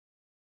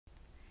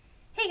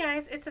Hey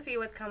guys, it's Sophia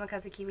with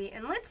Kamikaze Kiwi,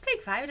 and let's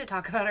take 5 to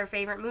talk about our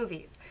favorite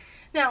movies.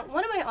 Now,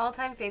 one of my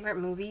all-time favorite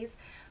movies,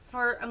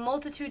 for a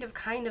multitude of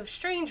kind of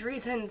strange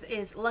reasons,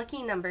 is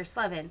Lucky Number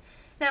Slevin.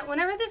 Now,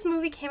 whenever this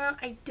movie came out,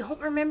 I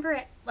don't remember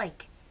it,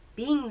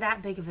 being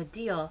that big of a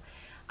deal.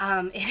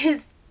 It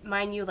is,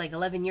 mind you,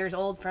 11 years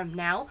old from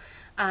now.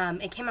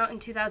 It came out in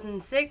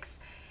 2006.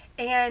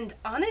 And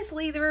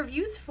honestly, the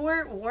reviews for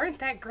it weren't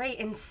that great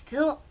and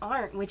still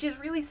aren't, which is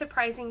really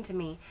surprising to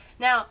me.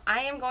 Now,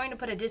 I am going to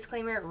put a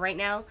disclaimer right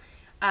now.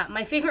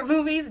 My favorite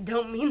movies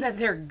don't mean that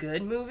they're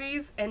good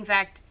movies. In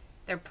fact,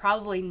 they're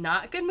probably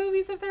not good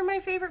movies if they're my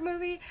favorite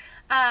movie.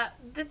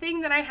 The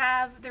thing that I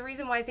have, the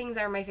reason why things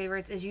are my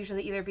favorites is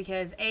usually either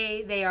because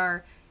A, they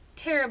are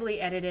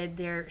terribly edited,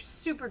 they're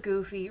super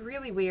goofy,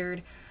 really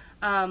weird,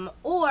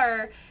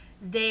 or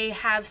they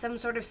have some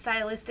sort of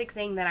stylistic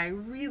thing that I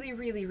really,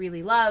 really,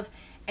 really love,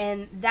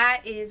 and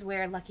that is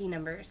where Lucky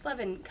Number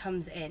Slevin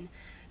comes in.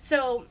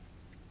 So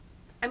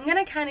I'm going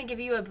to kind of give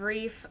you a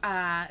brief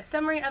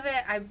summary of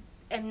it. I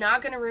am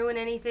not going to ruin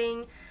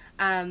anything.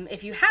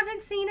 If you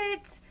haven't seen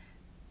it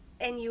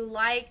and you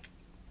like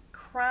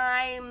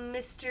crime,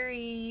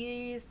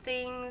 mystery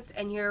things,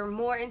 and you're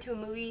more into a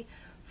movie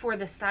for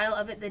the style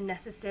of it than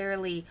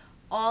necessarily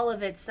all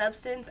of its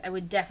substance, I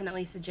would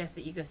definitely suggest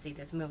that you go see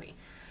this movie.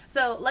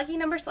 So, Lucky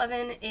Number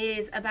Slevin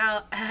is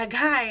about a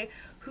guy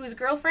whose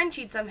girlfriend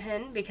cheats on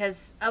him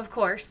because, of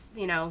course,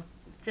 you know,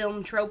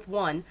 film trope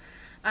 1,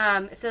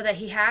 so that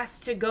he has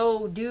to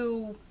go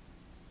do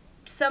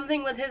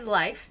something with his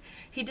life.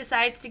 He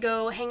decides to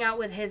go hang out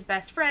with his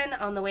best friend.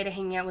 On the way to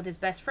hanging out with his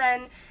best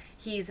friend,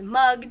 he's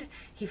mugged.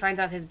 He finds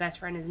out his best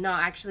friend is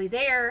not actually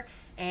there,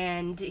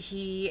 and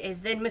he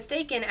is then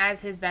mistaken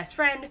as his best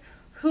friend,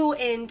 who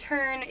in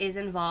turn is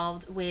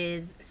involved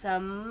with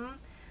some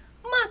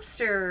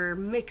mobster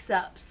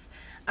mix-ups.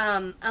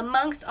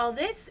 Amongst all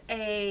this,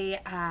 a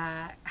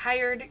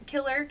hired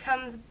killer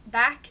comes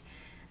back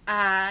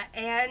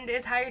and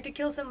is hired to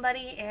kill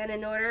somebody, and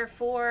in order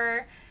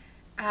for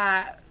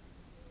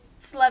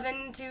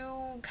Slevin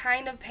to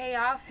kind of pay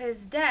off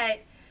his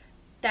debt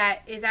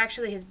that is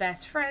actually his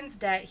best friend's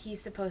debt,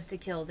 he's supposed to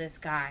kill this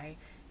guy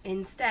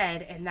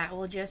instead, and that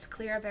will just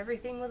clear up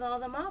everything with all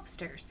the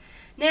mobsters.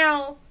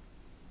 Now,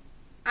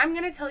 I'm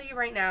going to tell you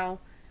right now,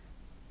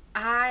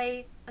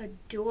 I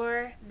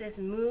adore this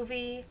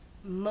movie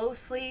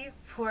mostly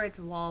for its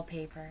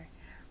wallpaper.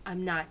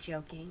 I'm not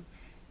joking.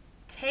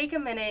 Take a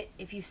minute.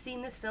 If you've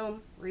seen this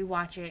film,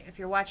 rewatch it. If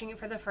you're watching it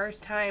for the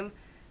first time,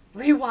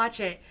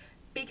 rewatch it.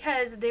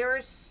 Because there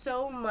is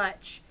so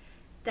much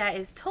that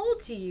is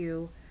told to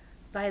you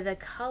by the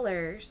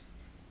colors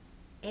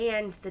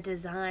and the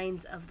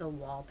designs of the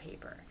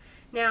wallpaper.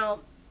 Now,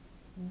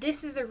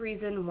 this is the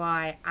reason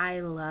why I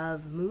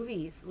love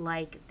movies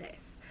like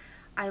this.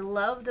 I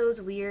love those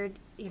weird,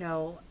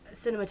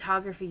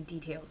 cinematography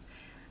details.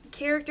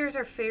 Characters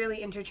are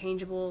fairly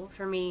interchangeable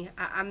for me.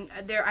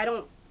 I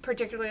don't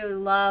particularly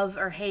love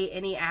or hate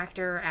any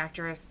actor or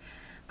actress.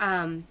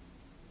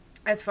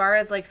 As far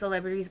as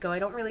celebrities go, I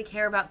don't really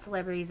care about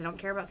celebrities. I don't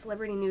care about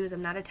celebrity news.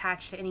 I'm not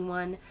attached to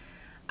anyone.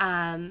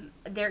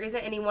 There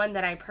isn't anyone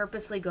that I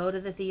purposely go to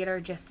the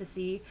theater just to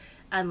see,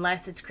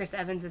 unless it's Chris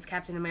Evans as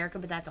Captain America,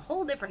 but that's a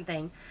whole different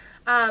thing.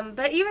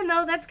 But even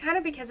though that's kind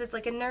of because it's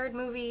like a nerd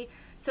movie,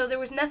 so there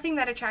was nothing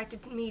that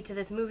attracted me to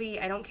this movie.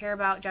 I don't care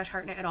about Josh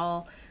Hartnett at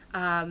all.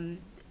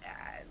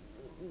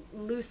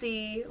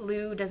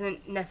 Lou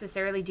doesn't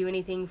necessarily do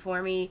anything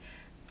for me.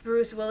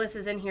 Bruce Willis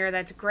is in here,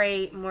 that's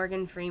great.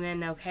 Morgan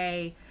Freeman,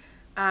 okay.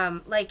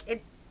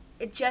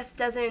 It just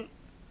doesn't,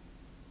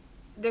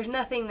 there's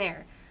nothing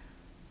there.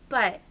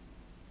 But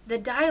the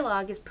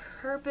dialogue is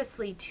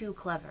purposely too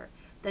clever.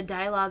 The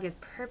dialogue is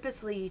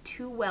purposely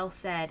too well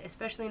said,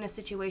 especially in a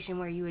situation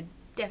where you would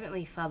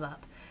definitely fub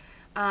up.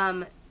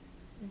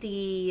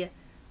 The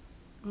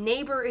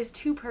neighbor is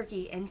too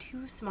perky and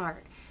too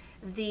smart.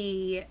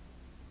 The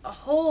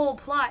whole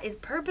plot is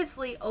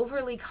purposely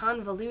overly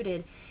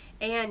convoluted.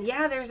 And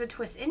yeah, there's a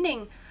twist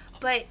ending,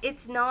 but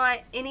it's not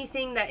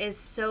anything that is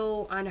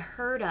so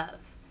unheard of.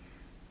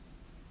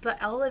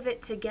 But all of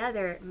it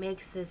together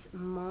makes this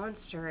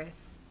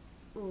monstrous,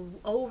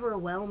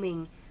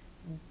 overwhelming,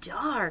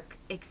 dark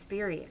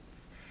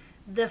experience.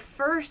 The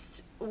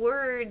first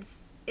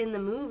words in the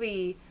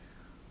movie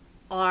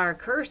are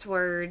curse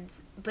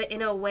words, but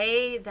in a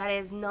way that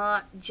is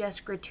not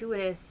just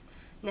gratuitous,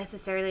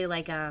 necessarily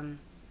I'm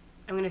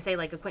going to say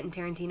a Quentin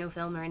Tarantino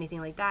film or anything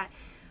like that,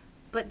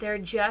 but they're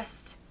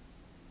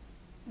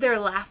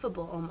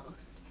laughable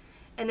almost.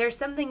 And there's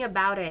something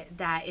about it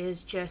that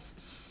is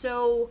just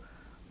so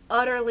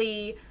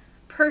utterly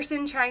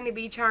person trying to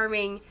be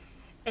charming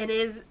and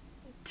is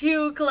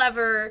too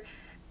clever,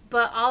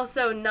 but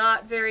also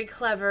not very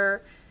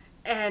clever,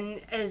 and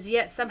is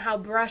yet somehow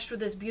brushed with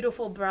this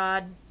beautiful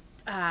broad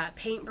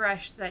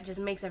paintbrush that just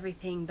makes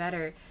everything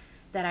better,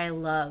 that I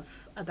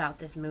love about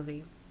this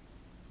movie.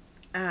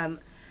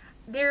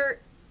 There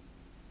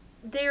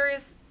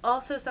is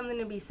also something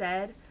to be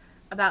said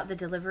about the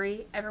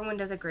delivery. Everyone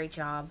does a great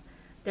job.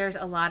 There's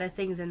a lot of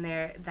things in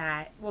there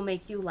that will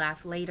make you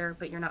laugh later,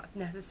 but you're not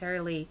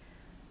necessarily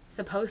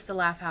supposed to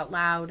laugh out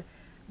loud.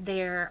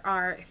 There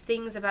are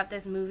things about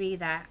this movie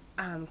that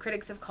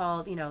critics have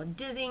called,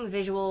 dizzying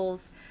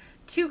visuals,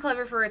 too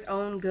clever for its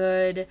own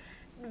good,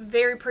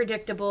 very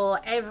predictable.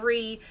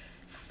 Every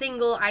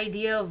single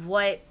idea of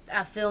what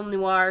a film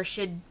noir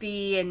should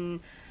be and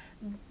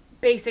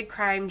basic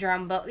crime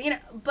drama,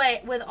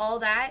 but with all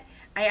that,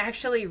 I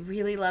actually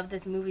really love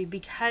this movie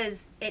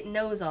because it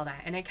knows all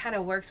that and it kind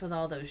of works with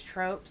all those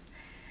tropes.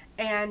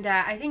 And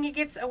I think it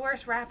gets a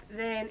worse rap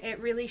than it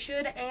really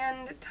should,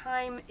 and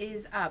time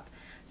is up.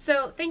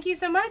 So thank you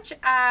so much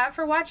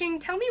for watching.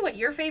 Tell me what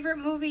your favorite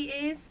movie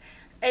is.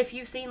 If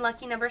you've seen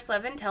Lucky Number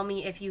Slevin, tell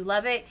me if you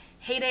love it,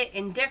 hate it,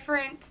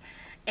 indifferent.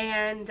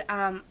 And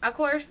of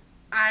course,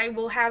 I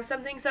will have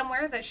something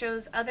somewhere that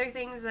shows other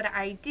things that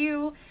I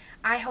do.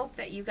 I hope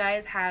that you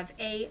guys have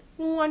a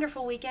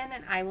wonderful weekend,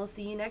 and I will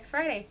see you next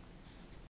Friday.